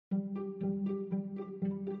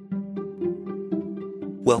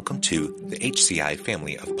Welcome to the HCI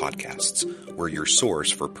family of podcasts. We're your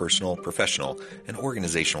source for personal, professional, and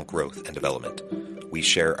organizational growth and development. We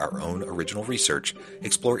share our own original research,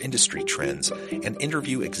 explore industry trends, and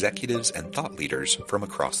interview executives and thought leaders from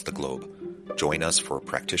across the globe. Join us for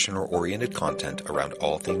practitioner-oriented content around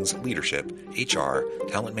all things leadership, HR,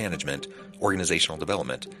 talent management, organizational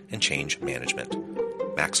development, and change management.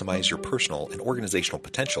 Maximize your personal and organizational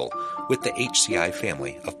potential with the HCI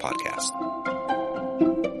family of podcasts.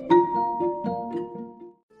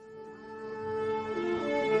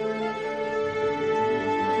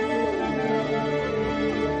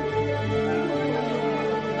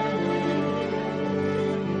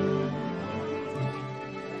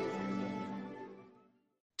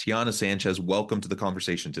 Tiana Sanchez, welcome to the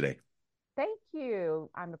conversation today. Thank you.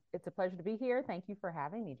 It's a pleasure to be here. Thank you for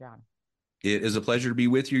having me, John. It is a pleasure to be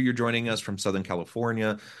with you. You're joining us from Southern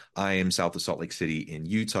California. I am south of Salt Lake City in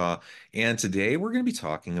Utah. And today we're going to be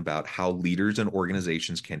talking about how leaders and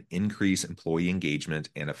organizations can increase employee engagement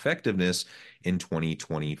and effectiveness in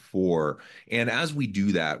 2024. And as we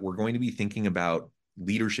do that, we're going to be thinking about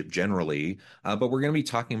leadership generally, but we're going to be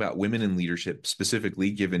talking about women in leadership specifically,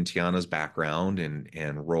 given Tiana's background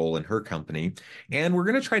and role in her company. And we're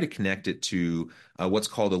going to try to connect it to what's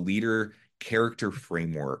called a leader character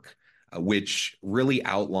framework, which really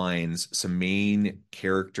outlines some main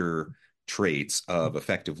character traits of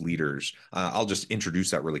effective leaders. I'll just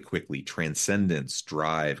introduce that really quickly: transcendence,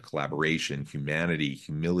 drive, collaboration, humanity,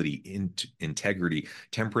 humility, integrity,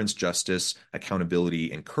 temperance, justice,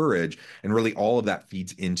 accountability, and courage. And really all of that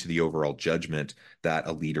feeds into the overall judgment that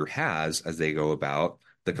a leader has as they go about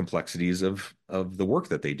the complexities of the work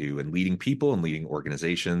that they do and leading people and leading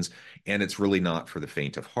organizations. And it's really not for the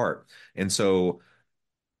faint of heart. And so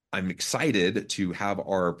I'm excited to have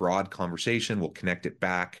our broad conversation. We'll connect it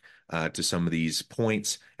back to some of these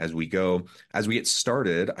points as we go. As we get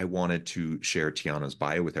started, I wanted to share Tiana's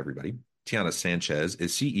bio with everybody. Tiana Sanchez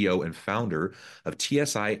is CEO and founder of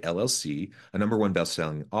TSI LLC, a #1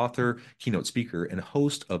 best-selling author, keynote speaker, and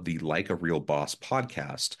host of the Like a Real Boss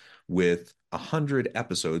podcast with 100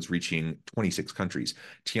 episodes reaching 26 countries.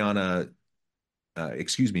 Tiana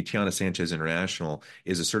Sanchez International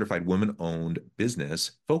is a certified women-owned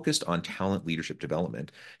business focused on talent leadership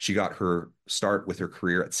development. She got her start with her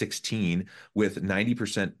career at 16 with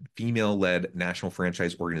 90% female-led national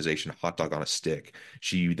franchise organization Hot Dog on a Stick.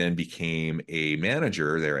 She then became a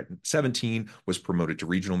manager there at 17, was promoted to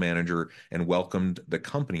regional manager, and welcomed the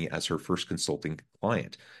company as her first consulting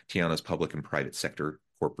client. Tiana's public and private sector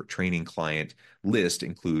corporate training client list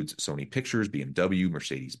includes Sony Pictures, BMW,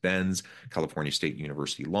 Mercedes-Benz, California State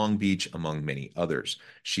University, Long Beach, among many others.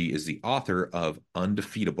 She is the author of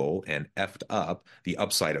Undefeatable and Effed Up, The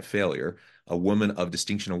Upside of Failure. A Woman of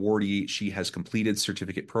Distinction awardee, she has completed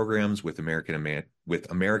certificate programs with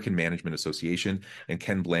American Management Association and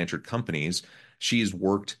Ken Blanchard Companies. She has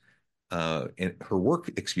worked and her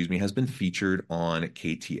work, has been featured on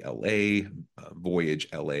KTLA, Voyage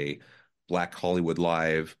LA, Black Hollywood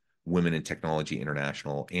Live, Women in Technology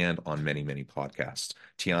International, and on many, many podcasts.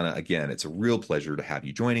 Tiana, again, it's a real pleasure to have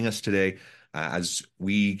you joining us today. As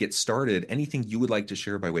we get started, anything you would like to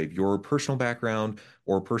share by way of your personal background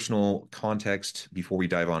or personal context before we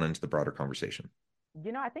dive on into the broader conversation?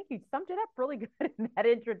 I think you summed it up really good in that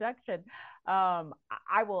introduction.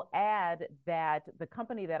 I will add that the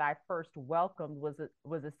company that I first welcomed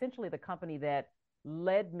was essentially the company that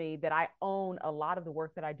led me, that I own a lot of the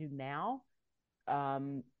work that I do now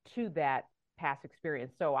to that past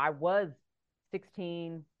experience. So I was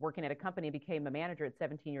 16 working at a company, became a manager at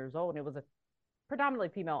 17 years old, and it was a predominantly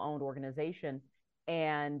female-owned organization.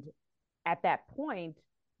 And at that point,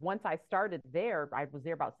 once I started there, I was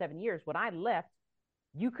there about 7 years. When I left,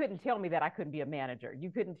 you couldn't tell me that I couldn't be a manager.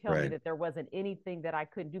 You couldn't tell me that there wasn't anything that I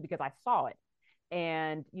couldn't do because I saw it.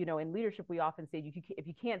 And, in leadership, we often say, if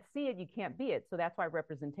you can't see it, you can't be it. So that's why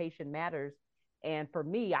representation matters. And for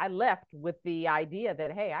me, I left with the idea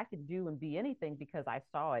that, hey, I can do and be anything because I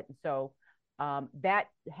saw it. And so that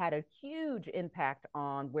had a huge impact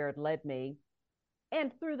on where it led me.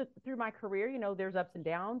 And through my career, there's ups and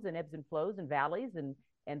downs and ebbs and flows and valleys. And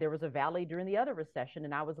there was a valley during the other recession,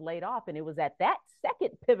 and I was laid off. And it was at that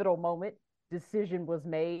second pivotal moment, decision was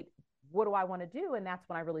made. What do I want to do? And that's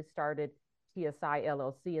when I really started TSI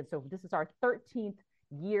LLC. And so this is our 13th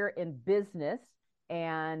year in business.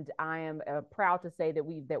 And I am proud to say that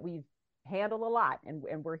we've handled a lot, and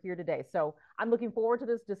we're here today. So I'm looking forward to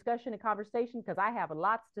this discussion and conversation because I have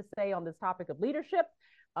lots to say on this topic of leadership,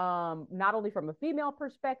 not only from a female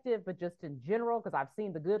perspective, but just in general, because I've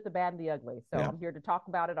seen the good, the bad, and the ugly. So I'm here to talk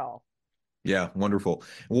about it all. Yeah, wonderful.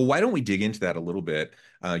 Well, why don't we dig into that a little bit?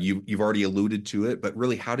 You've already alluded to it, but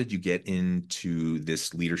really, how did you get into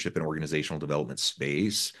this leadership and organizational development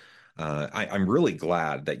space? I'm really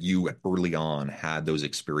glad that you early on had those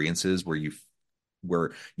experiences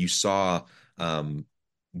where you saw um,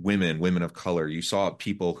 women of color, you saw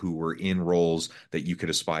people who were in roles that you could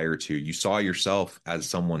aspire to. You saw yourself as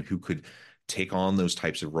someone who could take on those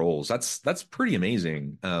types of roles. That's pretty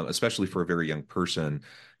amazing, especially for a very young person,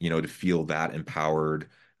 to feel that empowered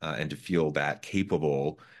and to feel that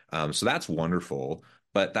capable. So that's wonderful.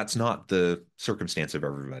 But that's not the circumstance of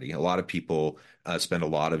everybody. A lot of people spend a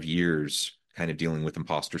lot of years kind of dealing with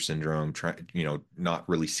imposter syndrome, not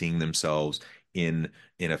really seeing themselves in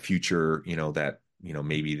in a future, that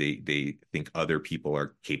maybe they think other people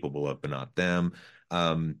are capable of, but not them.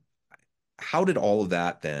 Um, how did all of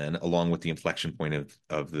that then, along with the inflection point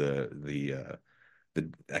of the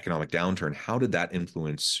economic downturn, how did that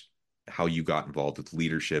influence how you got involved with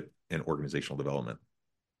leadership and organizational development?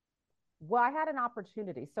 Well, I had an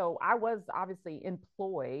opportunity. So I was obviously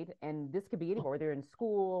employed, and this could be anywhere, whether you're in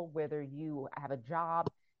school, whether you have a job,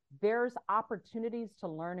 there's opportunities to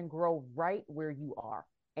learn and grow right where you are.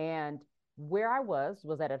 And where I was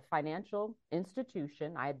at a financial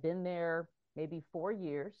institution. I had been there maybe 4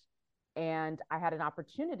 years, and I had an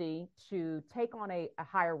opportunity to take on a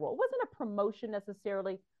higher role. It wasn't a promotion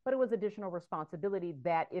necessarily, but it was additional responsibility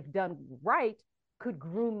that, if done right, could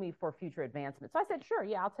groom me for future advancement. So I said, sure,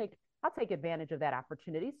 yeah, I'll take advantage of that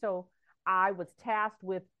opportunity. So I was tasked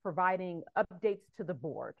with providing updates to the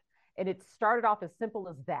board. And it started off as simple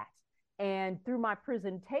as that. And through my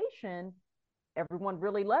presentation, everyone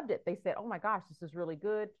really loved it. They said, "Oh my gosh, this is really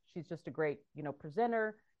good. She's just a great,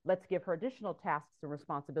 presenter. Let's give her additional tasks and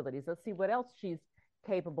responsibilities. Let's see what else she's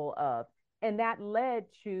capable of." And that led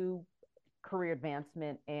to career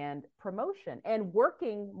advancement and promotion, and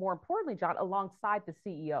working, more importantly, John, alongside the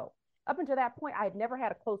CEO. Up until that point, I had never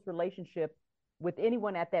had a close relationship with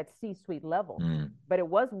anyone at that C-suite level, Mm, but it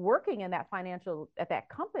was working in that financial at that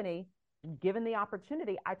company. Given the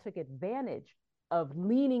opportunity, I took advantage of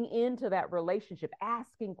leaning into that relationship,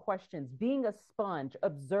 asking questions, being a sponge,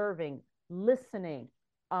 observing, listening.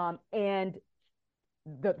 And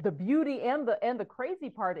the beauty and the crazy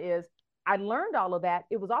part is, I learned all of that.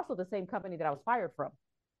 It was also the same company that I was fired from.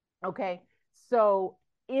 Okay. So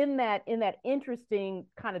in that interesting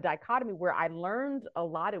kind of dichotomy where I learned a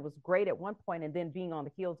lot, it was great at one point, and then being on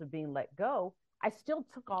the heels of being let go, I still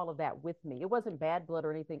took all of that with me. It wasn't bad blood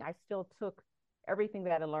or anything. I still took everything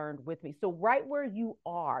that I learned with me. So right where you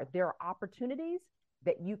are, there are opportunities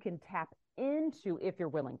that you can tap into if you're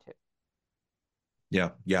willing to. yeah,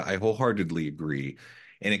 yeah, I wholeheartedly agree.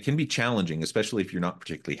 And it can be challenging, especially if you're not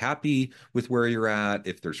particularly happy with where you're at,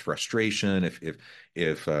 if there's frustration, if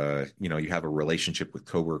you have a relationship with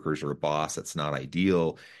coworkers or a boss that's not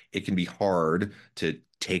ideal, it can be hard to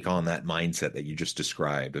take on that mindset that you just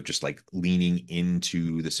described of just like leaning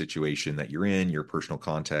into the situation that you're in, your personal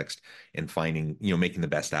context, and finding, making the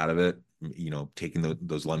best out of it, taking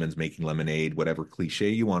those lemons, making lemonade, whatever cliche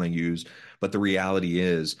you want to use. But the reality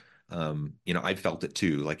is, I felt it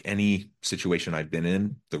too. Like any situation I've been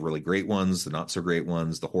in, the really great ones, the not so great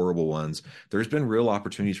ones, the horrible ones, there's been real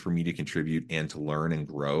opportunities for me to contribute and to learn and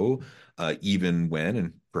grow, even when,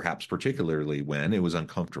 and perhaps particularly when, it was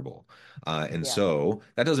uncomfortable. And Yeah. so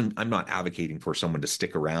that doesn't, I'm not advocating for someone to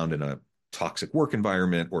stick around in a toxic work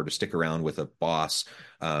environment or to stick around with a boss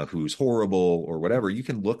who's horrible or whatever. You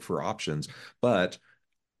can look for options, but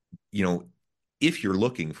you know, if you're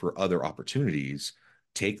looking for other opportunities,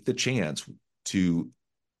 take the chance to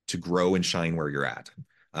to grow and shine where you're at.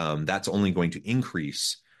 That's only going to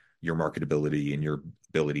increase your marketability and your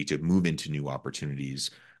ability to move into new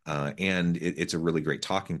opportunities. And it's a really great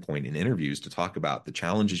talking point in interviews to talk about the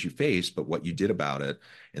challenges you faced, but what you did about it,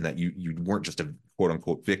 and that you weren't just a quote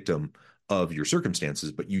unquote victim of your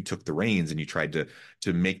circumstances, but you took the reins and you tried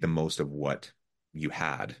to make the most of what you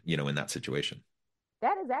had, in that situation.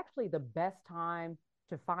 That is actually the best time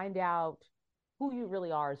to find out who you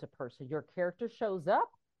really are as a person. Your character shows up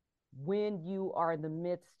when you are in the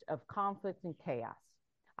midst of conflict and chaos.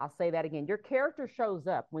 I'll say that again. Your character shows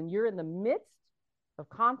up when you're in the midst of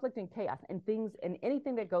conflict and chaos and things and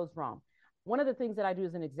anything that goes wrong. One of the things that I do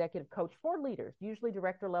as an executive coach for leaders, usually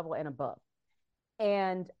director level and above.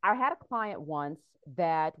 And I had a client once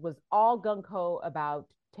that was all gung ho about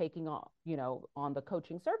taking on, on the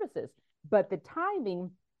coaching services, but the timing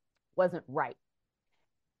wasn't right.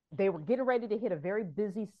 They were getting ready to hit a very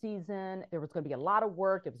busy season. There was going to be a lot of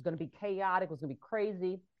work. It was going to be chaotic. It was going to be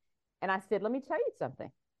crazy. And I said, let me tell you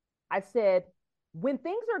something. I said, when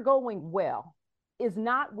things are going well, is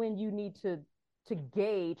not when you need to to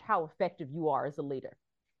gauge how effective you are as a leader.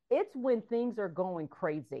 It's when things are going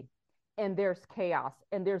crazy and there's chaos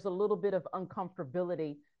and there's a little bit of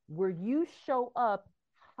uncomfortability where you show up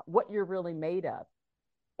what you're really made of.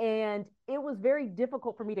 And it was very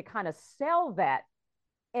difficult for me to kind of sell that.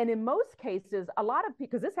 And in most cases, a lot of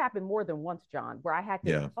people, because this happened more than once, John, where I had to,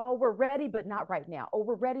 Yeah. oh, we're ready, but not right now. Oh,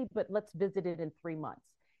 we're ready, but let's visit it in 3 months.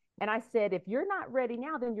 And I said, if you're not ready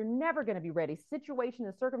now, then you're never going to be ready. Situation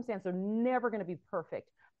and circumstance are never going to be perfect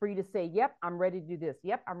for you to say, yep, I'm ready to do this.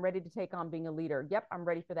 Yep, I'm ready to take on being a leader. Yep, I'm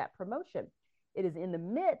ready for that promotion. It is in the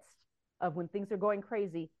midst of when things are going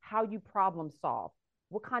crazy, how you problem solve.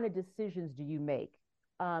 What kind of decisions do you make?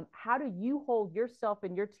 How do you hold yourself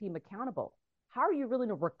and your team accountable? How are you really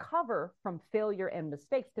to recover from failure and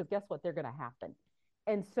mistakes? Because guess what? They're going to happen.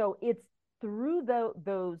 And so it's through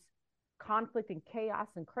those conflict and chaos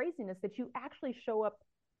and craziness that you actually show up.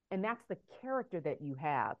 And that's the character that you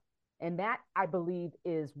have. And that, I believe,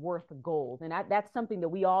 is worth gold. And that's something that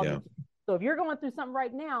we all Yeah. need to. So if you're going through something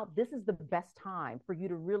right now, this is the best time for you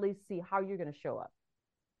to really see how you're going to show up.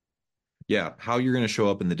 Yeah, how you're going to show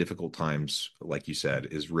up in the difficult times, like you said,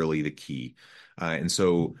 is really the key. And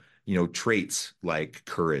so, traits like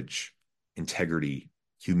courage, integrity,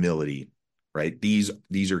 humility, right? These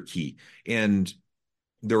are key. And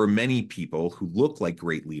there are many people who look like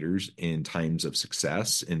great leaders in times of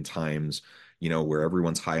success, in times, where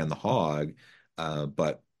everyone's high on the hog.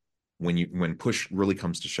 But when push really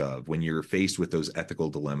comes to shove, when you're faced with those ethical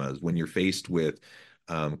dilemmas, when you're faced with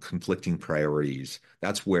conflicting priorities,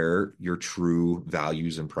 that's where your true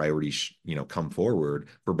values and priorities, come forward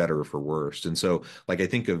for better or for worse. And so, like, I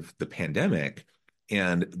think of the pandemic,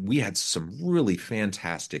 and we had some really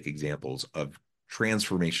fantastic examples of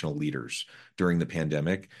transformational leaders during the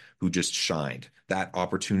pandemic who just shined. That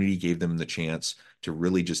opportunity gave them the chance to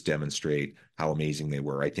really just demonstrate how amazing they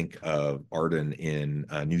were. I think of Ardern in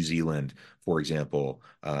New Zealand, for example,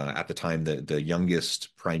 at the time, the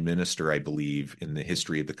youngest prime minister, I believe, in the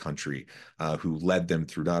history of the country, who led them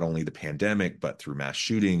through not only the pandemic, but through mass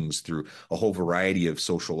shootings, through a whole variety of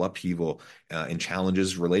social upheaval and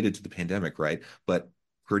challenges related to the pandemic, right? But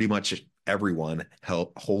pretty much everyone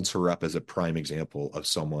holds her up as a prime example of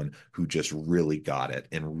someone who just really got it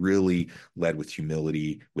and really led with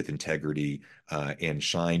humility, with integrity, and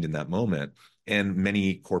shined in that moment. And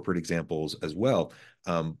many corporate examples as well.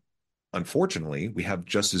 Unfortunately, we have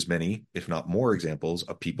just as many, if not more, examples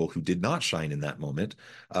of people who did not shine in that moment,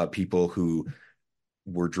 people who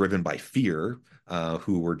were driven by fear,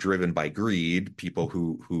 who were driven by greed, people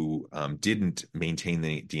who didn't maintain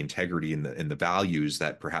the integrity and the values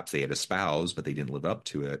that perhaps they had espoused, but they didn't live up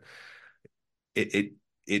to it.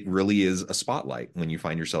 It really is a spotlight when you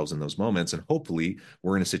find yourselves in those moments. And hopefully,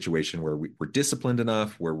 we're in a situation where we're disciplined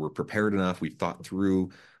enough, where we're prepared enough, we've thought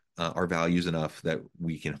through our values enough that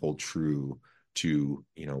we can hold true to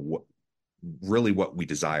what we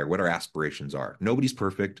desire, what our aspirations are. Nobody's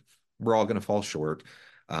perfect. We're all going to fall short.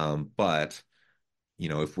 But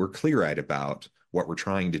if we're clear-eyed about what we're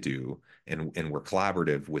trying to do and we're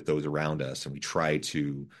collaborative with those around us and we try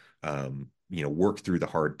to work through the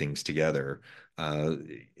hard things together,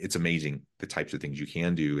 it's amazing the types of things you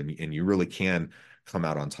can do, and you really can come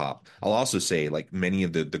out on top. I'll also say, like, many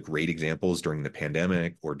of the great examples during the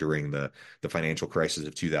pandemic or during the financial crisis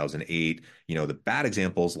of 2008, the bad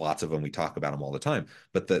examples, lots of them, we talk about them all the time,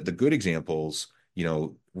 but the good examples,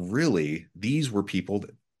 really, these were people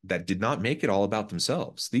that did not make it all about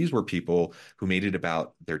themselves. These were people who made it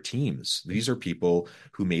about their teams. These are people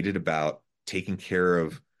who made it about taking care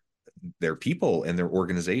of their people and their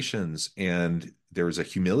organizations. And there was a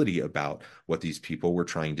humility about what these people were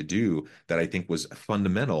trying to do that I think was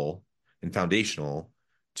fundamental and foundational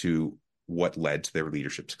to what led to their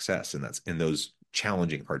leadership success. And that's in those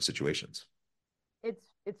challenging, hard situations.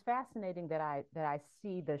 It's fascinating that I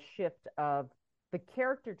see the shift of the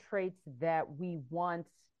character traits that we once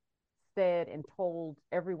said and told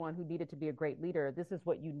everyone who needed to be a great leader, this is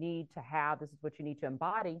what you need to have, this is what you need to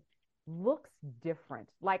embody, looks different.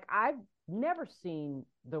 Like, I've never seen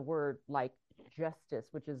the word like justice,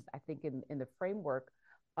 which is, I think, in the framework,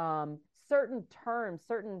 certain terms,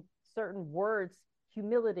 certain words,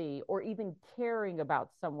 humility, or even caring about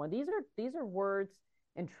someone. These are words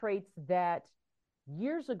and traits that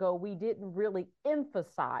years ago we didn't really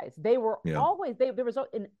emphasize. They were Yeah. always there was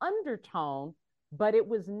an undertone, but it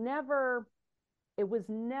was never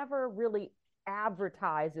really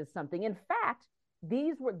advertised as something. In fact,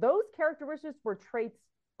 those characteristics were traits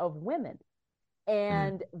of women. Mm.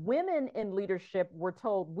 And women in leadership were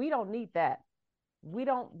told, we don't need that. We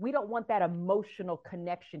don't want that emotional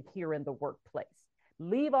connection here in the workplace.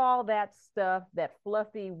 Leave all that stuff, that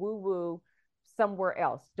fluffy woo woo, somewhere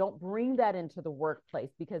else. Don't bring that into the workplace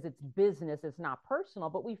because it's business, it's not personal.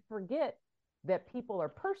 But we forget that people are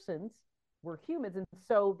persons, we're humans. And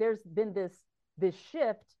so there's been this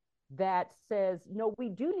shift that says, no, we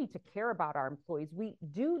do need to care about our employees. We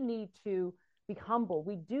do need to be humble.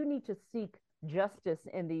 We do need to seek justice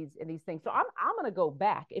in these things. So I'm going to go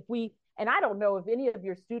back. If we, and I don't know if any of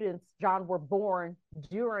your students, John, were born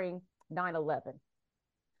during 9/11,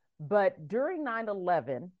 but during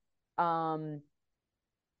 9/11,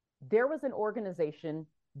 there was an organization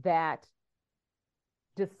that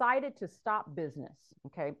decided to stop business.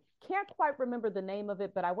 Okay. Can't quite remember the name of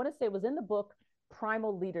it, but I want to say it was in the book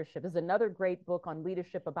Primal Leadership. This is another great book on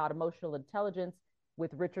leadership about emotional intelligence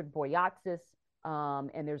with Richard Boyatzis.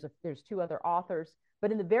 And there's two other authors.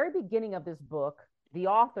 But in the very beginning of this book, the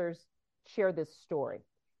authors share this story.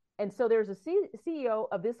 And so there's a CEO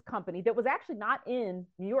of this company that was actually not in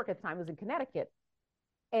New York at the time, it was in Connecticut.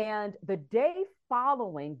 And the day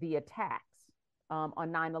following the attacks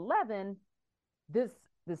on 9/11, the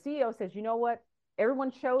CEO says, you know what?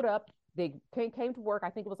 Everyone showed up. They came to work. I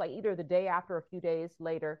think it was like either the day after or a few days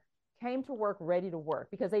later, came to work ready to work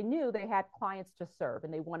because they knew they had clients to serve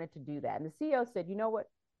and they wanted to do that. And the CEO said, you know what?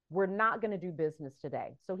 We're not going to do business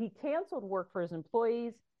today. So he canceled work for his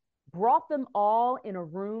employees, brought them all in a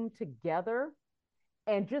room together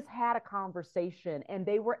and just had a conversation. And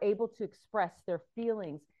they were able to express their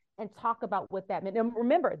feelings and talk about what that meant. And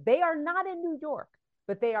remember, they are not in New York,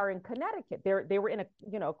 but they are in Connecticut. They were in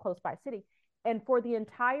a close by city. And for the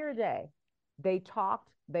entire day, they talked,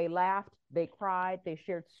 they laughed, they cried, they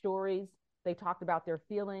shared stories, they talked about their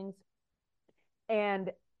feelings.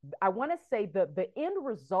 And I want to say the end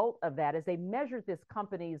result of that is they measured this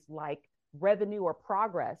company's like revenue or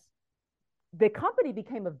progress. The company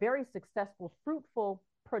became a very successful, fruitful,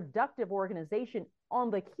 productive organization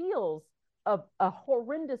on the heels of a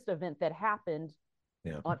horrendous event that happened,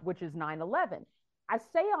 which is 9/11. I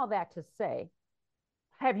say all that to say,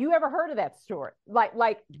 have you ever heard of that story?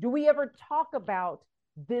 Like, do we ever talk about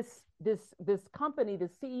this company, the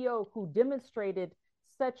CEO who demonstrated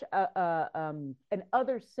such an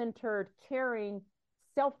other-centered, caring,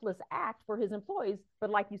 selfless act for his employees?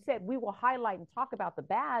 But like you said, we will highlight and talk about the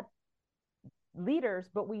bad leaders,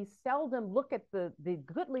 but we seldom look at the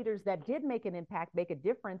good leaders that did make an impact, make a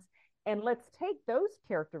difference, and let's take those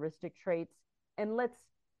characteristic traits and let's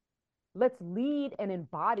lead and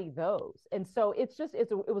embody those. And so it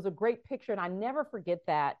was a great picture. And I never forget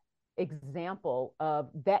that example of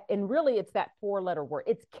that. And really it's that 4-letter word.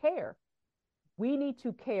 It's care. We need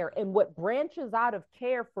to care. And what branches out of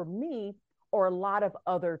care for me are a lot of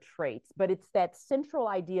other traits, but it's that central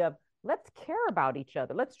idea of let's care about each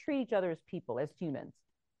other. Let's treat each other as people, as humans.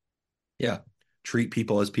 Yeah. Treat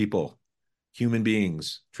people as people. Human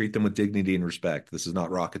beings, treat them with dignity and respect. This is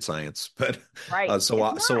not rocket science, but Right. It's so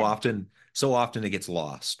not. often it gets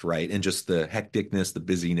lost, right? And just the hecticness, the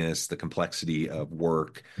busyness, the complexity of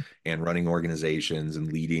work and running organizations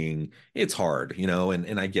and leading, it's hard,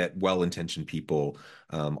 and I get well-intentioned people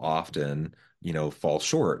often, fall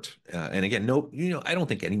short. And again, no, I don't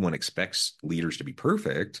think anyone expects leaders to be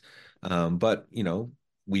perfect. But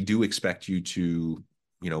we do expect you to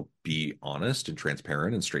be honest and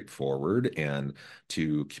transparent and straightforward and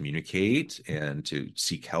to communicate and to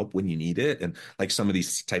seek help when you need it. And like some of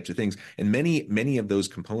these types of things. And many of those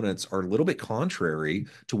components are a little bit contrary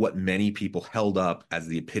to what many people held up as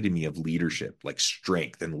the epitome of leadership, like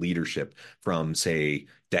strength and leadership from, say,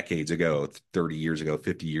 decades ago, 30 years ago,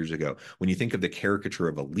 50 years ago. When you think of the caricature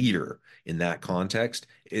of a leader in that context,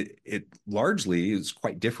 it largely is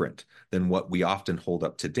quite different than what we often hold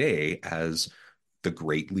up today as the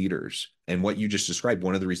great leaders. And what you just described,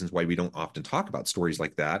 one of the reasons why we don't often talk about stories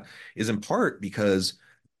like that is in part because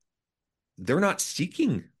they're not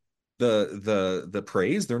seeking the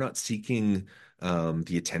praise. They're not seeking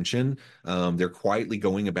the attention. They're quietly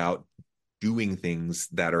going about doing things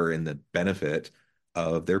that are in the benefit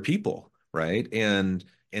of their people, right? And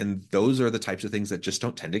those are the types of things that just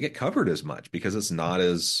don't tend to get covered as much because it's not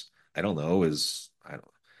as, I don't know, as I don't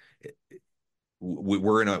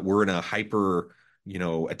we're in a hyper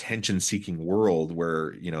attention seeking world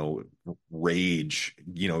where rage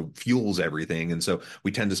fuels everything, and so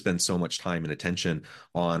we tend to spend so much time and attention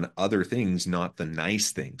on other things, not the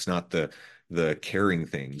nice things, not the caring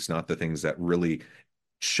things, not the things that really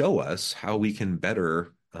show us how we can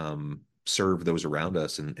better serve those around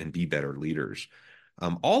us and be better leaders.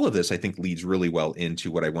 All of this, I think, leads really well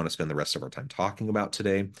into what I want to spend the rest of our time talking about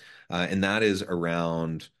today, and that is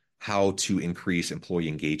around how to increase employee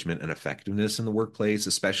engagement and effectiveness in the workplace,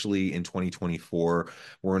 especially in 2024.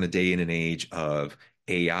 We're in a day and an age of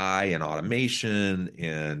AI and automation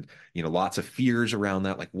and lots of fears around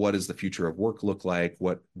that. Like, what does the future of work look like?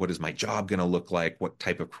 What is my job going to look like? What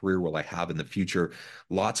type of career will I have in the future?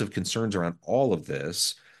 Lots of concerns around all of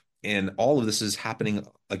this. And all of this is happening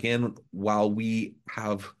again while we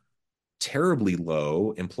have terribly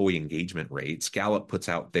low employee engagement rates. Gallup puts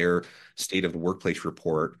out their state of the workplace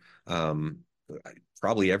report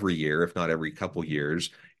probably every year, if not every couple years.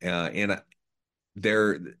 And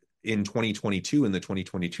there in 2022, in the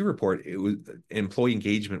 2022 report, it was employee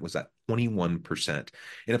engagement was at 21%. And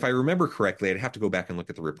if I remember correctly, I'd have to go back and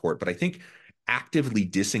look at the report, but I think actively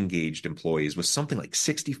disengaged employees was something like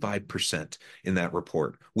 65% in that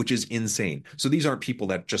report, which is insane. So these aren't people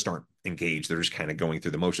that just aren't engaged. They're just kind of going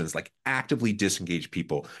through the motions, like actively disengaged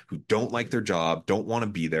people who don't like their job, don't want to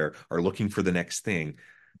be there, are looking for the next thing.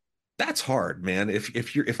 That's hard, man.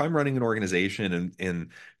 If I'm running an organization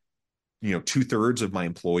and 2/3 of my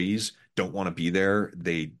employees don't want to be there.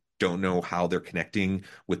 They don't know how they're connecting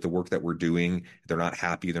with the work that we're doing. They're not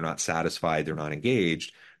happy. They're not satisfied. They're not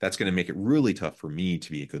engaged. That's going to make it really tough for me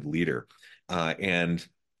to be a good leader. And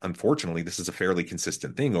unfortunately, this is a fairly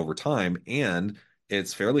consistent thing over time. And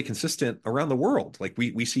it's fairly consistent around the world. Like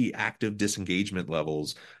we see active disengagement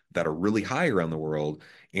levels that are really high around the world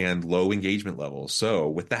and low engagement levels. So,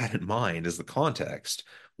 with that in mind as the context,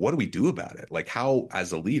 what do we do about it? Like, how,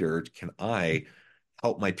 as a leader, can I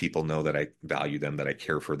help my people know that I value them, that I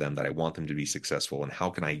care for them, that I want them to be successful? And how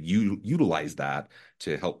can I utilize that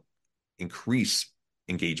to help increase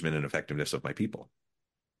engagement and effectiveness of my people?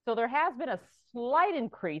 So there has been a slight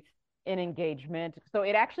increase in engagement. So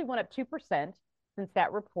it actually went up 2% since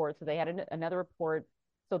that report. So they had another report.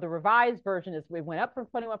 So the revised version is we went up from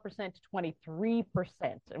 21% to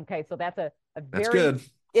 23%. Okay. So that's a That's very, good.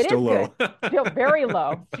 it Still is good. low. Still very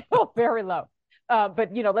low. Still very low.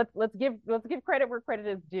 But let's give credit where credit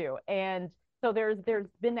is due. And so there's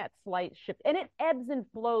been that slight shift, and it ebbs and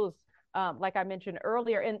flows. Like I mentioned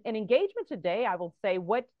earlier, and engagement today, I will say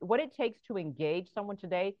what it takes to engage someone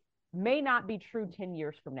today may not be true 10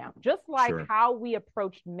 years from now. Just like Sure. how we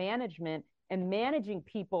approached management and managing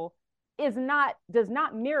people does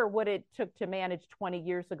not mirror what it took to manage 20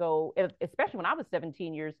 years ago, especially when I was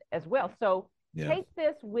 17 years as well. So Yeah. take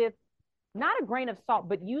this with not a grain of salt,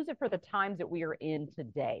 but use it for the times that we are in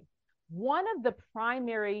today. One of the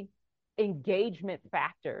primary engagement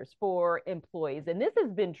factors for employees, and this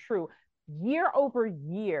has been true year over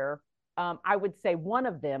year, I would say one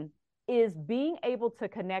of them is being able to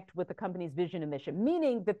connect with the company's vision and mission,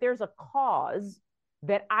 meaning that there's a cause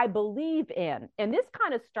that I believe in. And this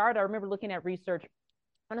kind of started, I remember looking at research,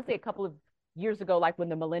 I want to say a couple of years ago, like when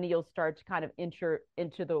the millennials started to kind of enter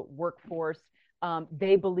into the workforce,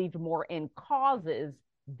 they believed more in causes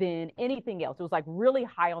than anything else. It was like really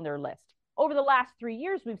high on their list. Over the last 3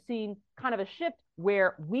 years, we've seen kind of a shift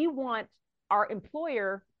where we want our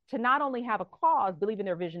employer to not only have a cause, believe in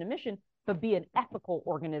their vision and mission, but be an ethical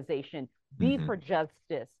organization, be Mm-hmm. for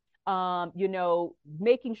justice,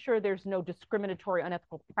 making sure there's no discriminatory,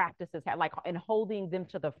 unethical practices, like, and holding them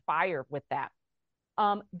to the fire with that.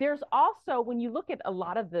 There's also, when you look at a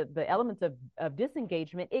lot of the elements of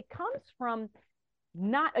disengagement, it comes from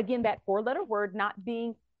not, again, that four-letter word, not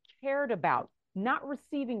being cared about, not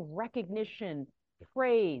receiving recognition,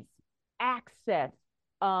 praise, access,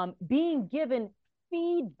 being given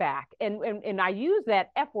feedback. And I use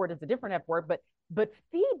that F word as a different F word, but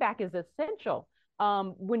feedback is essential.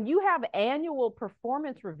 When you have annual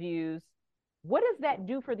performance reviews, what does that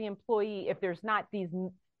do for the employee if there's not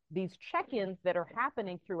these check-ins that are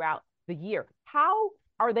happening throughout the year? How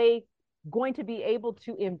are they going to be able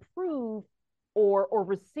to improve or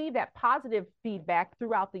receive that positive feedback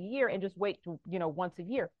throughout the year and just wait to, once a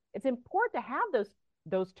year? It's important to have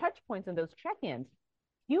those touch points and those check-ins.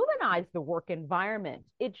 Humanize the work environment.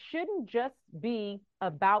 It shouldn't just be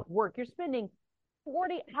about work. You're spending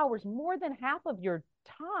 40 hours, more than half of your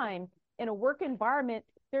time in a work environment.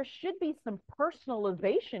 There should be some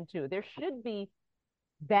personalization too. There should be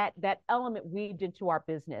that element weaved into our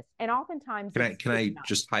business. And oftentimes Can I not.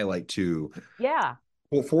 just highlight too? Yeah.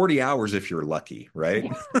 Well, 40 hours if you're lucky, right?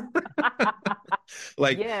 Yeah.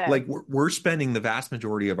 Like Yes. like we're spending the vast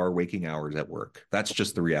majority of our waking hours at work. That's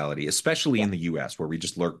just the reality, especially Yes. in the US where we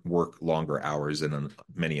just work longer hours than in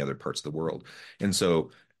many other parts of the world. And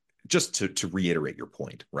so just to reiterate your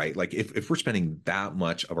point, right? Like if we're spending that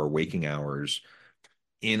much of our waking hours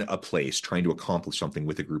in a place trying to accomplish something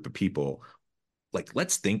with a group of people, like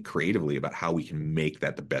let's think creatively about how we can make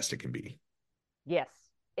that the best it can be. Yes.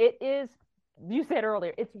 It is, you said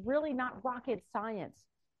earlier, it's really not rocket science.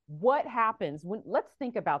 What happens when, let's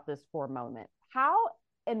think about this for a moment. How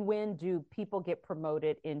and when do people get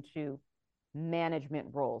promoted into management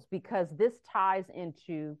roles, because this ties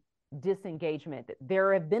into disengagement.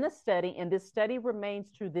 There have been a study, and this study remains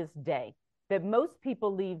to this day, that most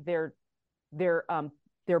people leave their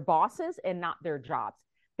their bosses and not their jobs.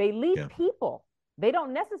 They leave Yeah. people. They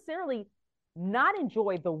don't necessarily not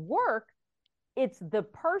enjoy the work. It's the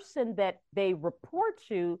person that they report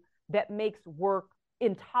to that makes work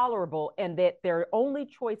intolerable, and that their only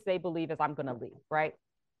choice they believe is, I'm going to leave, right?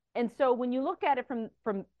 And so when you look at it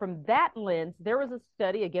from that lens, there was a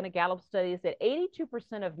study, again, a Gallup study, that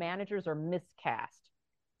 82% of managers are miscast.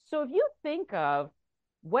 So if you think of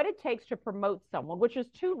what it takes to promote someone, which is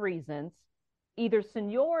two reasons, either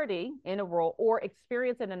seniority in a role or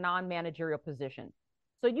experience in a non-managerial position.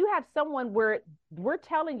 So you have someone where we're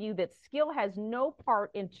telling you that skill has no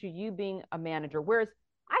part into you being a manager. Whereas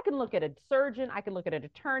I can look at a surgeon, I can look at an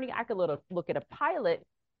attorney, I can look at a pilot.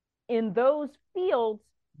 In those fields,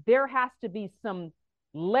 there has to be some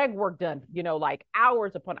legwork done, like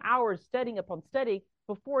hours upon hours, studying upon study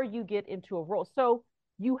before you get into a role. So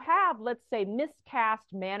you have, let's say, miscast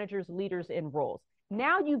managers, leaders in roles.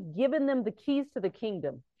 Now you've given them the keys to the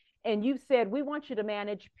kingdom, and you've said, we want you to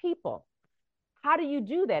manage people. How do you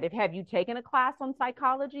do that? If have you taken a class on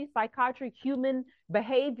psychology, psychiatry, human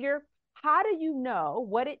behavior? How do you know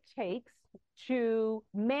what it takes to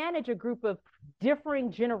manage a group of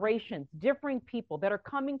differing generations, differing people that are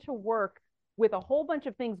coming to work with a whole bunch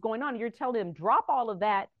of things going on? You're telling them, drop all of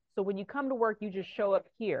that. So when you come to work, you just show up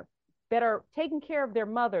here. That are taking care of their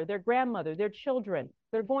mother, their grandmother, their children.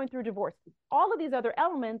 They're going through divorce, all of these other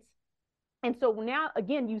elements. And so now,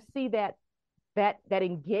 again, you see that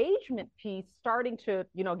engagement piece starting to,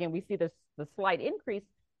 again, we see the slight increase,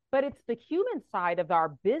 but it's the human side of our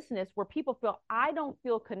business where people feel, I don't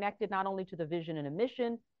feel connected not only to the vision and a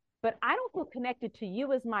mission, but I don't feel connected to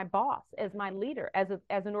you as my boss, as my leader, as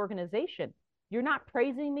an organization. You're not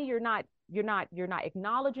praising me. You're not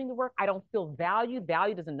acknowledging the work. I don't feel valued.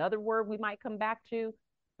 Valued is another word we might come back to.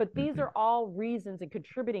 But these Mm-hmm. are all reasons and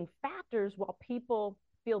contributing factors while people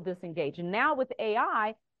feel disengaged. And now with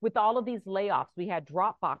AI, with all of these layoffs, we had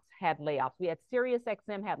Dropbox had layoffs, we had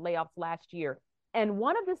SiriusXM had layoffs last year. And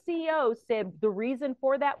one of the CEOs said the reason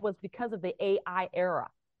for that was because of the AI era.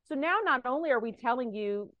 So now not only are we telling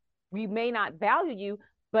you we may not value you,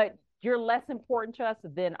 but you're less important to us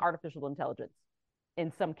than artificial intelligence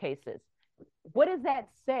in some cases. What does that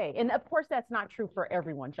say? And of course, that's not true for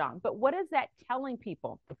everyone, John, but what is that telling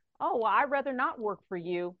people? Oh, well, I'd rather not work for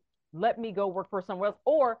you. Let me go work for somewhere else.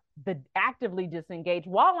 Or the actively disengage.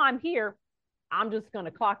 While I'm here, I'm just going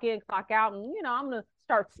to clock in, clock out, and, I'm going to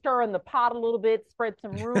start stirring the pot a little bit, spread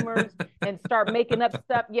some rumors, and start making up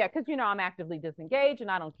stuff. Yeah, because, I'm actively disengaged and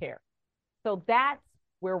I don't care. So that's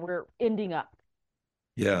where we're ending up.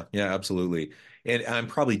 Yeah, yeah, absolutely. And I'm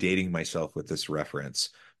probably dating myself with this reference,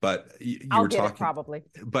 but you I'll were get it talking, probably.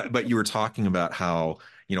 but you were talking about how,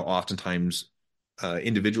 oftentimes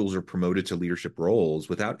individuals are promoted to leadership roles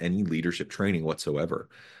without any leadership training whatsoever.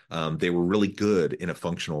 They were really good in a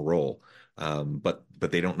functional role, but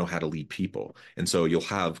they don't know how to lead people. And so you'll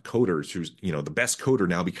have coders who's, the best coder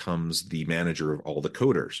now becomes the manager of all the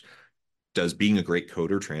coders. Does being a great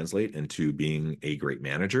coder translate into being a great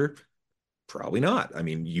manager? Probably not. I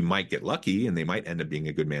mean, you might get lucky and they might end up being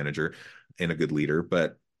a good manager and a good leader,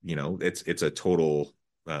 but it's a total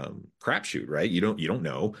crapshoot, right? You don't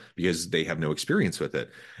know because they have no experience with it.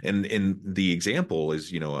 And the example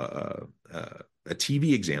is, a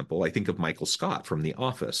TV example. I think of Michael Scott from The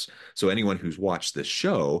Office. So anyone who's watched this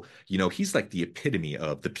show, he's like the epitome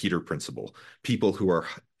of the Peter principle. People who are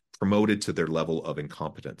promoted to their level of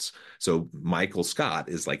incompetence. So Michael Scott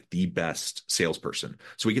is like the best salesperson.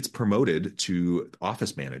 So he gets promoted to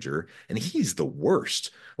office manager and he's the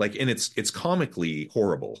worst. Like, and it's comically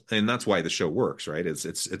horrible. And that's why the show works, right?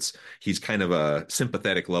 It's he's kind of a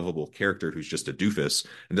sympathetic, lovable character who's just a doofus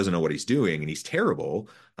and doesn't know what he's doing and he's terrible.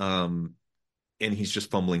 And he's just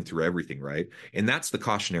fumbling through everything, right? And that's the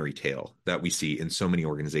cautionary tale that we see in so many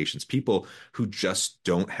organizations, people who just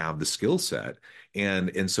don't have the skill set.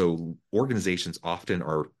 And so organizations often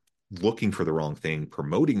are looking for the wrong thing,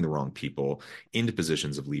 promoting the wrong people into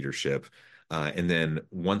positions of leadership. And then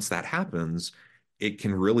once that happens, it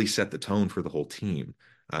can really set the tone for the whole team.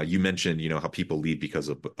 You mentioned, how people leave because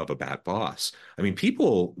of a bad boss. I mean,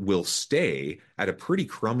 people will stay at a pretty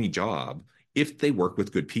crummy job if they work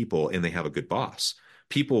with good people and they have a good boss.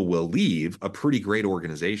 People will leave a pretty great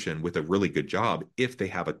organization with a really good job if they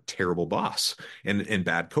have a terrible boss and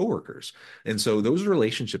bad coworkers. And so those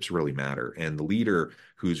relationships really matter. And the leader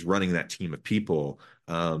who's running that team of people,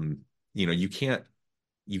 you can't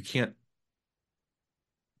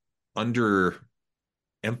under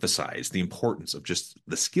emphasize the importance of just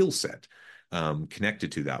the skill set.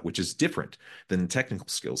 connected to that, which is different than technical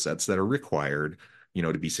skill sets that are required,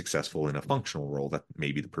 to be successful in a functional role that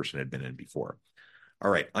maybe the person had been in before. All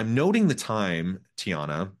right, I'm noting the time,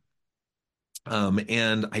 Tiana,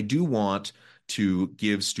 and I do want to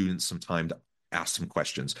give students some time to ask some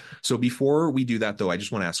questions. So before we do that, though, I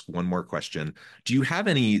just want to ask one more question. Do you have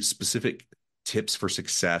any specific tips for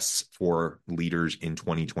success for leaders in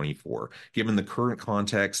 2024, given the current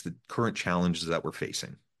context, the current challenges that we're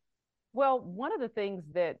facing? Well, one of the things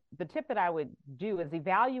that the tip that I would do is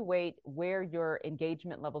evaluate where your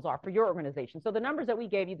engagement levels are for your organization. So the numbers that we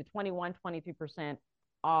gave you, the 21, 23%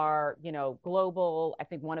 are, global. I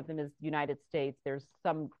think one of them is United States. There's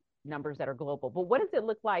some numbers that are global. But what does it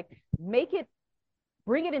look like?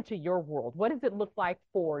 Bring it into your world. What does it look like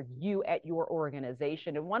for you at your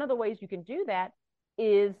organization? And one of the ways you can do that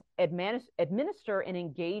is administer an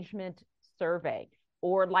engagement survey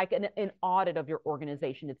or like an audit of your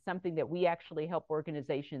organization. It's something that we actually help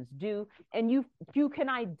organizations do. And you can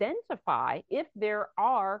identify if there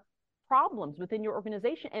are problems within your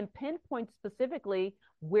organization and pinpoint specifically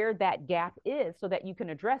where that gap is so that you can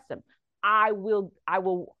address them. I will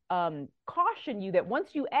caution you that once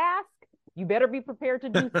you ask, you better be prepared to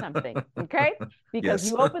do something, okay? Because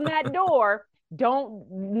Yes. you open that door, do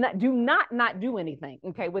not do anything,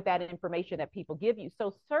 okay, with that information that people give you.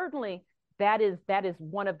 So certainly that is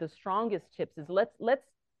one of the strongest tips is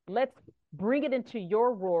let's bring it into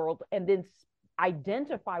your world and then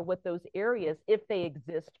identify what those areas, if they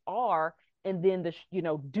exist, are, and then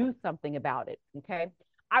do something about it, okay?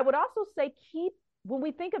 I would also say when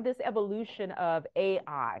we think of this evolution of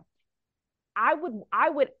AI, I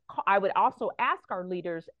would also ask our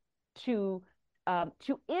leaders to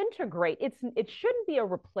integrate. It shouldn't be a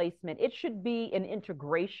replacement. It should be an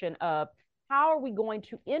integration of how are we going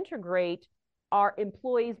to integrate our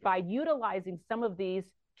employees by utilizing some of these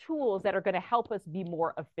tools that are going to help us be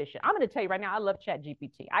more efficient. I'm going to tell you right now, I love Chat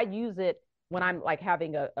GPT. I use it when I'm like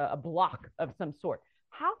having a block of some sort.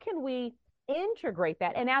 How can we integrate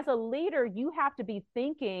that? And as a leader, you have to be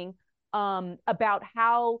thinking about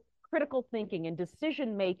how critical thinking and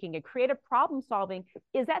decision making and creative problem solving,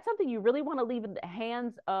 is that something you really want to leave in the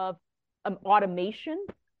hands of automation?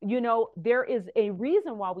 There is a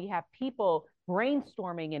reason why we have people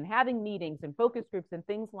brainstorming and having meetings and focus groups and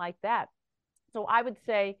things like that. So I would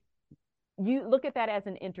say you look at that as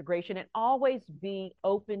an integration and always be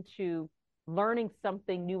open to learning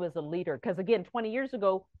something new as a leader. Because again, 20 years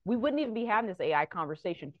ago, we wouldn't even be having this AI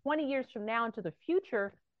conversation. 20 years from now into the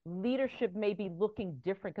future, leadership may be looking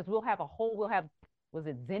different because we'll have, was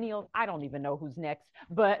it Zennials? I don't even know who's next,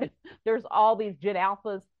 but there's all these Gen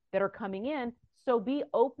Alphas that are coming in. So be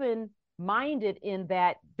open minded in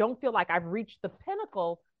that. Don't feel like I've reached the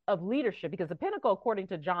pinnacle of leadership, because the pinnacle, according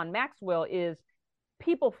to John Maxwell, is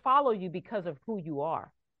people follow you because of who you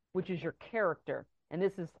are, which is your character. And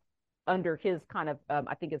this is under his kind of,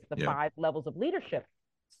 I think it's the Yeah. 5 levels of leadership.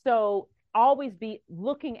 So always be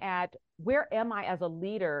looking at where am I as a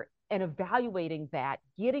leader and evaluating that,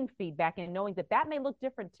 getting feedback, and knowing that that may look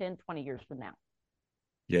different 10, 20 years from now.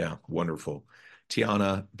 Yeah, wonderful.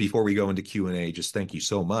 Tiana, before we go into Q&A, just thank you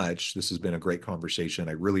so much. This has been a great conversation.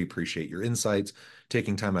 I really appreciate your insights,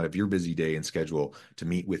 taking time out of your busy day and schedule to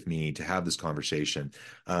meet with me to have this conversation.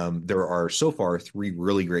 There are so far 3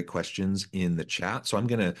 really great questions in the chat. So I'm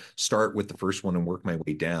going to start with the first one and work my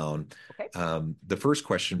way down. Okay. The first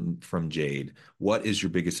question from Jade: what is your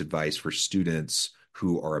biggest advice for students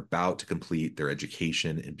who are about to complete their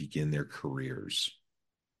education and begin their careers?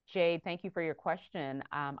 Jade, thank you for your question.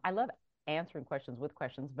 I love answering questions with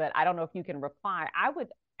questions, but I don't know if you can reply. I would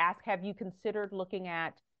ask, have you considered looking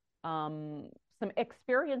at some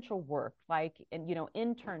experiential work, like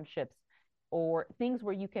internships or things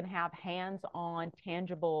where you can have hands-on,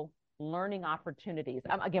 tangible learning opportunities?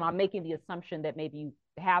 Again, I'm making the assumption that maybe you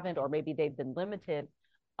haven't, or maybe they've been limited.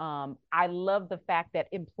 I love the fact that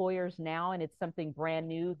employers now, and it's something brand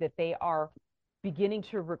new, that they are beginning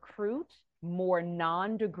to recruit more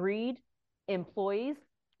non-degreed employees.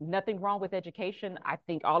 Nothing wrong with education. I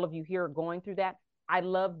think all of you here are going through that. I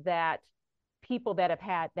love that people that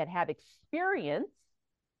have experience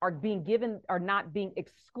are not being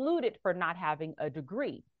excluded for not having a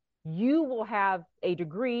degree. You will have a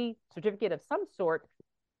degree, certificate of some sort.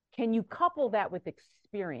 Can you couple that with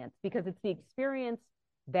experience? Because it's the experience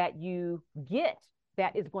that you get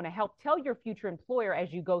that is going to help tell your future employer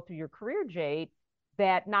as you go through your career, Jade,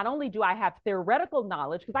 that not only do I have theoretical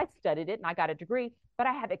knowledge, because I studied it and I got a degree, but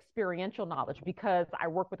I have experiential knowledge because I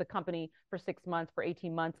worked with a company for 6 months, for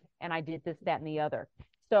 18 months, and I did this, that, and the other.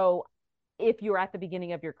 So if you're at the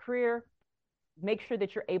beginning of your career, make sure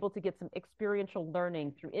that you're able to get some experiential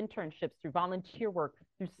learning through internships, through volunteer work,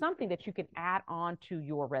 through something that you can add on to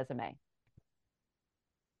your resume.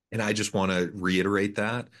 And I just want to reiterate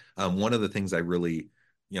that. One of the things I really,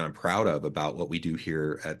 I'm proud of about what we do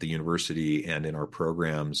here at the university and in our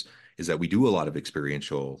programs is that we do a lot of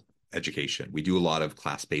experiential education. We do a lot of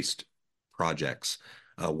class-based projects,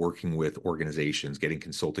 working with organizations, getting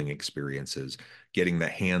consulting experiences, getting the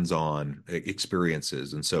hands-on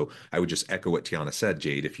experiences. And so I would just echo what Tiana said,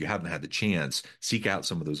 Jade. If you haven't had the chance, seek out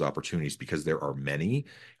some of those opportunities because there are many.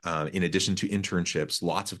 In addition to internships,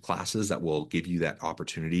 lots of classes that will give you that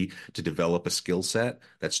opportunity to develop a skill set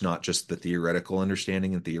that's not just the theoretical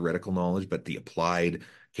understanding and theoretical knowledge, but the applied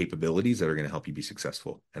capabilities that are going to help you be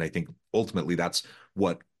successful. And I think ultimately that's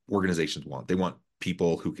what organizations want. They want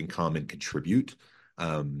people who can come and contribute.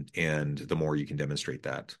 And the more you can demonstrate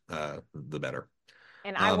that, the better.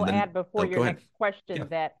 And I will Then, add before oh, your go ahead. next Yeah. question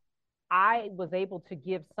that I was able to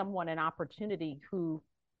give someone an opportunity who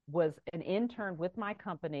was an intern with my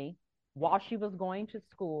company while she was going to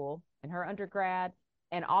school in her undergrad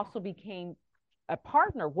and also became a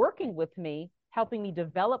partner working with me, helping me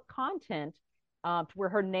develop content to where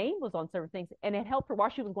her name was on certain things. And it helped her while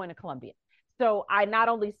she was going to Columbia. So I not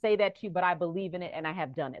only say that to you, but I believe in it and I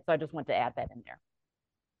have done it. So I just want to add that in there.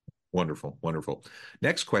 Wonderful, wonderful.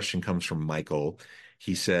 Next question comes from Michael.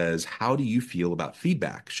 He says, how do you feel about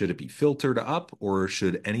feedback? Should it be filtered up or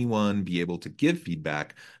should anyone be able to give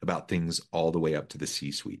feedback about things all the way up to the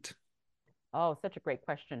C-suite? Oh, such a great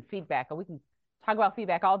question. Feedback. We can talk about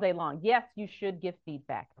feedback all day long. Yes, you should give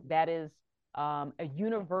feedback. That is a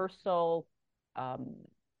universal um,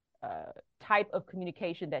 uh, type of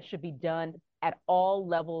communication that should be done at all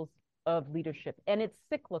levels of leadership. And it's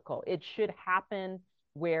cyclical. It should happen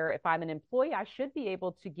where if I'm an employee, I should be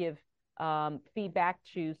able to give feedback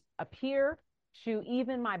to a peer, to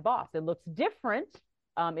even my boss. It looks different.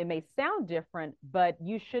 It may sound different, but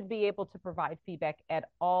you should be able to provide feedback at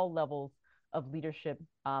all levels of leadership,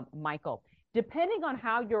 Michael. Depending on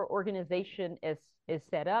how your organization is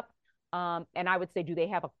set up, and I would say, do they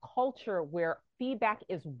have a culture where feedback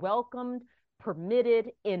is welcomed,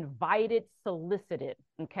 permitted, invited, solicited?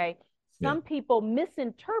 Okay. Yeah. Some people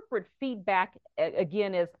misinterpret feedback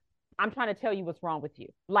again as I'm trying to tell you what's wrong with you.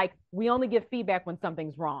 Like we only give feedback when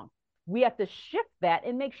something's wrong. We have to shift that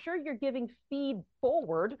and make sure you're giving feed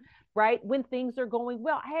forward, right? When things are going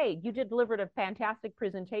well. Hey, you did delivered a fantastic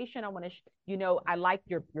presentation. I want to, I like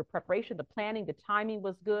your preparation, the planning, the timing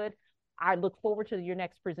was good. I look forward to your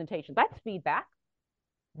next presentation. That's feedback.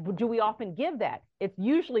 Do we often give that? It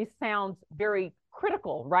usually sounds very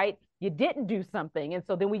critical, right? You didn't do something. And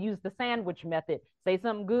so then we use the sandwich method. Say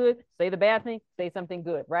something good, say the bad thing, say something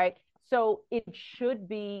good, right? So it should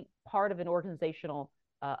be part of an organizational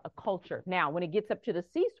a culture. Now, when it gets up to the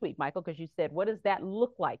C-suite, Michael, because you said, what does that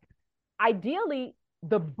look like? Ideally,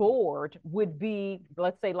 the board would be,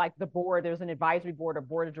 let's say, like the board, there's an advisory board or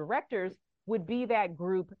board of directors, would be that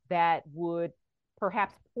group that would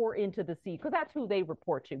perhaps pour into the C because that's who they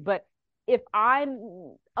report to. But if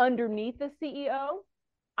I'm underneath the CEO,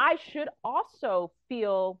 I should also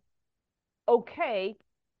feel okay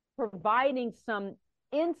providing some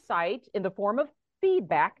insight in the form of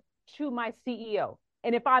feedback to my CEO.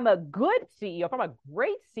 And if I'm a good CEO, if I'm a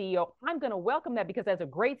great CEO, I'm going to welcome that because as a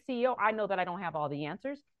great CEO, I know that I don't have all the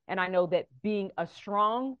answers. And I know that being a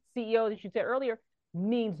strong CEO, as you said earlier,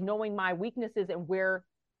 means knowing my weaknesses and where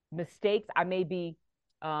mistakes I may be,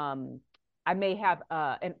 I may have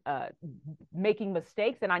making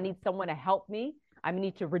mistakes and I need someone to help me. I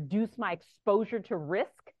need to reduce my exposure to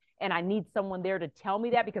risk and I need someone there to tell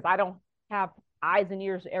me that because I don't have eyes and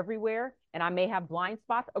ears everywhere and I may have blind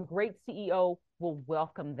spots. A great CEO will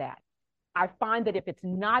welcome that. I find that if it's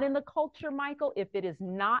not in the culture, Michael, if it is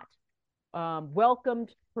not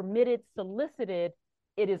welcomed, permitted, solicited,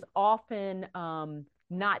 it is often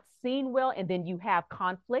not seen well. And then you have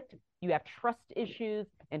conflict, you have trust issues,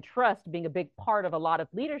 and trust being a big part of a lot of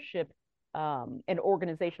leadership and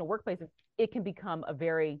organizational workplaces, it can become a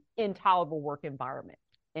very intolerable work environment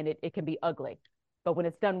and it can be ugly. But when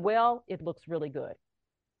it's done well, it looks really good.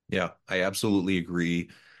 Yeah, I absolutely agree.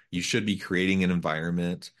 You should be creating an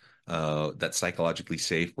environment that's psychologically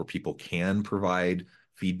safe where people can provide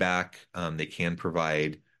feedback, they can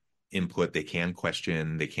provide input, they can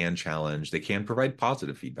question, they can challenge, they can provide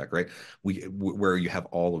positive feedback, right? Where you have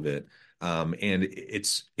all of it, and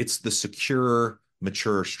it's the secure,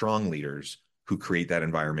 mature, strong leaders who create that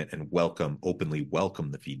environment and openly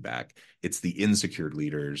welcome the feedback. It's the insecure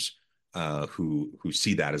leaders who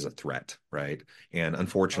see that as a threat, right? And Oh,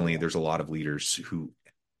 unfortunately, yeah. there's a lot of leaders who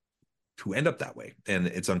who end up that way. And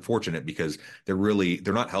it's unfortunate because they're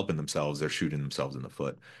not helping themselves, they're shooting themselves in the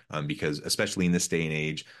foot. Because especially in this day and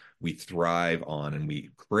age, we thrive on and we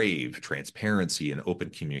crave transparency and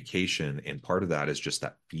open communication. And part of that is just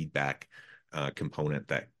that feedback component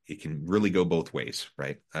that it can really go both ways,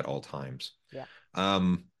 right? At all times. Yeah.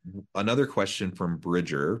 Um, Another question from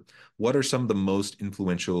Bridger. What are some of the most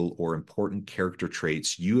influential or important character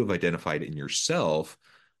traits you have identified in yourself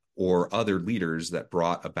or other leaders that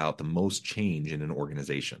brought about the most change in an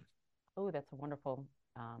organization? Oh, that's a wonderful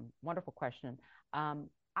question. I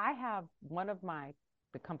have one of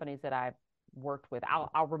the companies that I've worked with.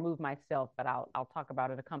 I'll remove myself, but I'll talk about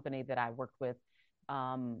it. A company that I worked with,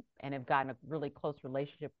 and have gotten a really close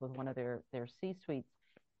relationship with one of their C-suites.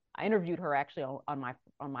 I interviewed her actually on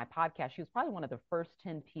my podcast. She was probably one of the first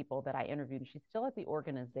 10 people that I interviewed, and she's still at the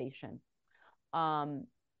organization. Um,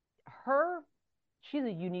 her She's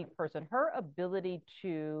a unique person. Her ability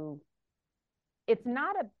to it's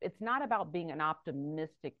not about being an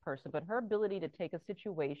optimistic person, but her ability to take a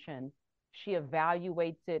situation, she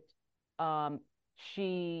evaluates it. Um,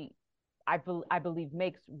 she I believe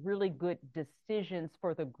makes really good decisions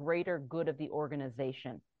for the greater good of the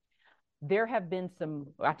organization. There have been some,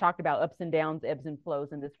 I talked about ups and downs, ebbs and flows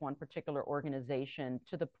in this one particular organization,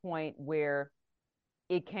 to the point where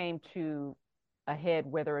it came to a head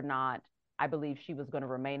whether or not I believe she was going to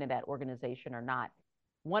remain in that organization or not.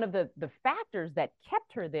 One of the factors that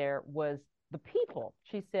kept her there was the people.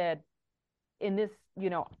 She said, in this,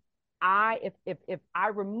 I if I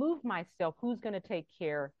remove myself, who's going to take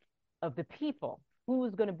care of the people?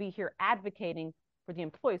 Who's going to be here advocating for the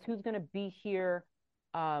employees? Who's going to be here,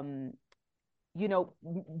 um,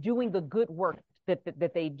 doing the good work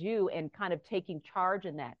that they do and kind of taking charge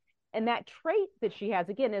in that? And that trait that she has,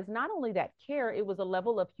 again, is not only that care, it was a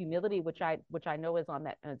level of humility, which I know is on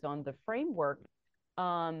the framework.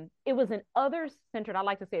 It was an others centered, I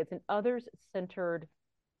like to say it's an others centered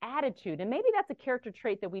attitude. And maybe that's a character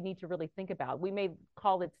trait that we need to really think about. We may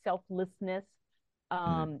call it selflessness.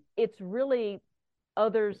 Mm, It's really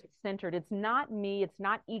others centered. It's not me, it's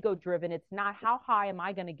not ego driven, it's not how high am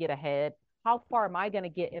I going to get ahead, how far am I going to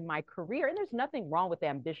get in my career. And there's nothing wrong with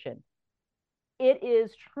ambition. It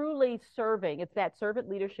is truly serving. It's that servant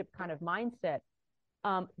leadership kind of mindset.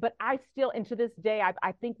 But I still, and to this day,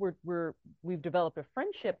 I think we've developed a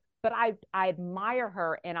friendship. But I admire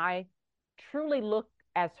her, and I truly look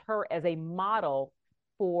as her as a model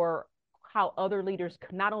for how other leaders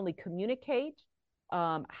not only communicate,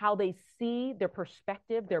 how they see their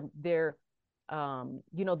perspective, the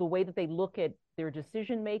way that they look at their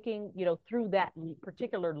decision making, through that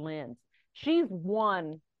particular lens. She's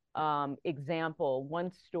one example,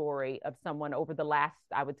 one story of someone over the last,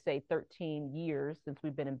 I would say, 13 years since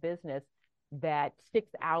we've been in business that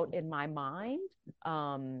sticks out in my mind.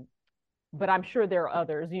 But I'm sure there are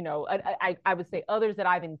others, I would say others that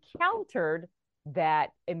I've encountered that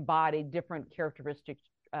embody different characteristic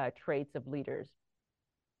traits of leaders.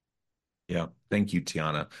 yeah. Thank you,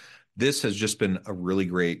 Tiana. This has just been a really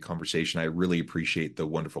great conversation. I really appreciate the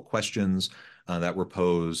wonderful questions that were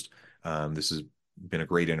posed. This has been a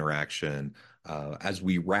great interaction. As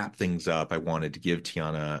we wrap things up, I wanted to give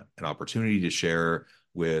Tiana an opportunity to share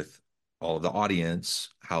with all of the audience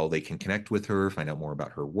how they can connect with her, find out more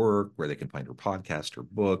about her work, where they can find her podcast, her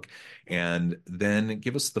book, and then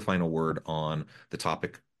give us the final word on the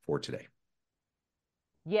topic for today.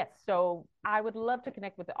 Yes. So I would love to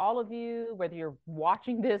connect with all of you, whether you're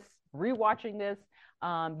watching this, rewatching this.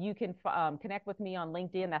 You can connect with me on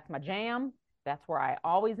LinkedIn. That's my jam. That's where I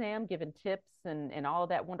always am, giving tips and all of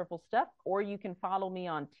that wonderful stuff. Or you can follow me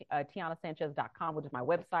on tianasanchez.com, which is my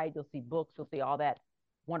website. You'll see books, you'll see all that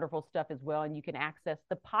wonderful stuff as well. And you can access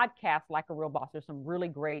the podcast Like a Real Boss. There's some really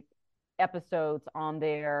great episodes on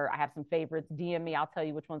there. I have some favorites. DM me. I'll tell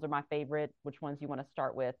you which ones are my favorite, which ones you want to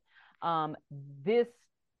start with. Um, this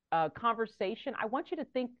conversation, I want you to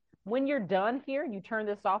think when you're done here and you turn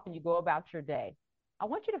this off and you go about your day, I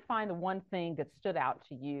want you to find the one thing that stood out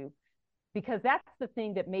to you, because that's the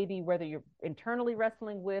thing that maybe whether you're internally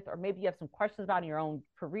wrestling with, or maybe you have some questions about in your own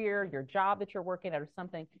career, your job that you're working at or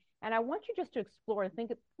something. And I want you just to explore and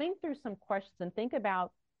think through some questions and think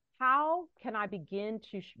about how can I begin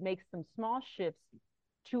to make some small shifts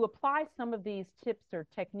to apply some of these tips or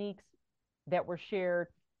techniques that were shared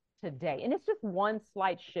today. And it's just one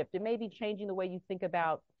slight shift. It may be changing the way you think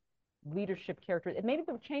about leadership characters. It may be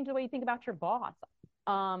change the way you think about your boss.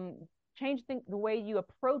 Change the way you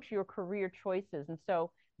approach your career choices. And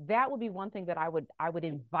so that would be one thing that I would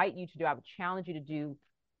invite you to do. I would challenge you to do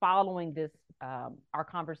following this our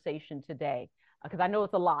conversation today, because I know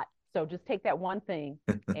it's a lot. So just take that one thing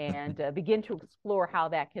and begin to explore how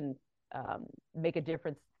that can make a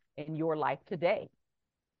difference in your life today.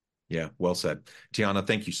 Yeah, well said. Tiana,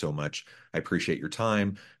 thank you so much. I appreciate your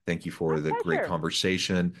time. Thank you My for the great pleasure.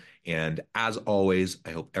 conversation. And as always,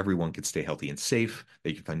 I hope everyone can stay healthy and safe,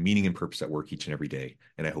 that you can find meaning and purpose at work each and every day.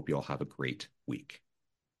 And I hope you all have a great week.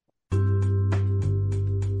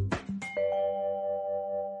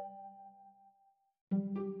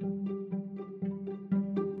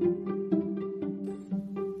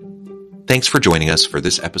 Thanks for joining us for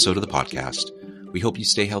this episode of the podcast. We hope you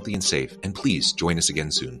stay healthy and safe, and please join us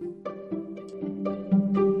again soon.